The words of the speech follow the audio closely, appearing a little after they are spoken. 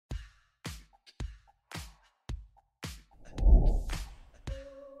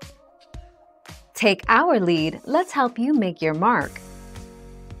Take our lead, let's help you make your mark.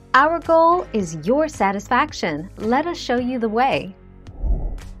 Our goal is your satisfaction. Let us show you the way.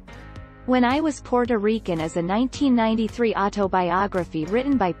 When I Was Puerto Rican is a 1993 autobiography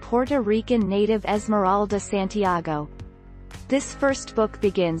written by Puerto Rican native Esmeralda Santiago. This first book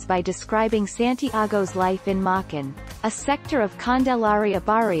begins by describing Santiago's life in Macon, a sector of Candelaria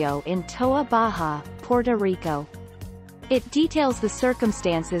Barrio in Toa Baja, Puerto Rico. It details the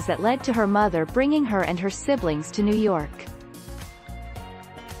circumstances that led to her mother bringing her and her siblings to New York.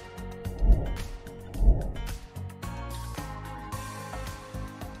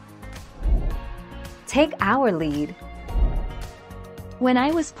 Take our lead. When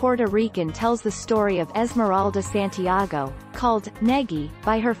I Was Puerto Rican tells the story of Esmeralda Santiago, called Neggy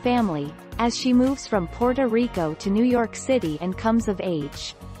by her family, as she moves from Puerto Rico to New York City and comes of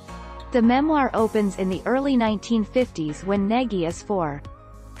age. The memoir opens in the early 1950s when Neggy is 4.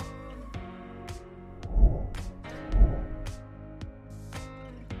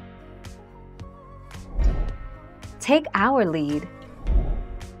 Take our lead.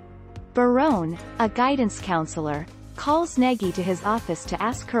 Barone, a guidance counselor, calls Neggy to his office to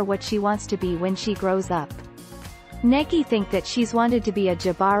ask her what she wants to be when she grows up. Neggy thinks that she's wanted to be a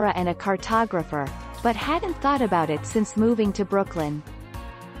jabara and a cartographer, but hadn't thought about it since moving to Brooklyn.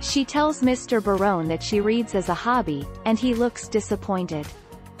 She tells Mr. Barone that she reads as a hobby, and he looks disappointed.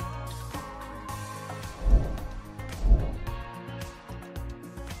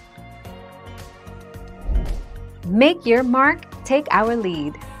 Make your mark, take our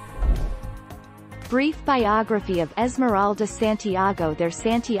lead. Brief biography of Esmeralda Santiago.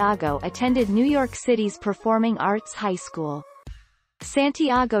 Santiago attended New York City's Performing Arts High School.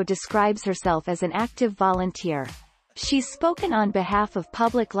 Santiago describes herself as an active volunteer. She's spoken on behalf of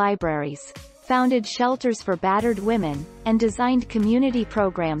public libraries, founded shelters for battered women, and designed community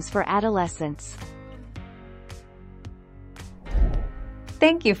programs for adolescents.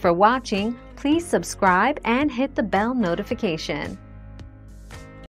 Thank you for watching. Please subscribe and hit the bell notification.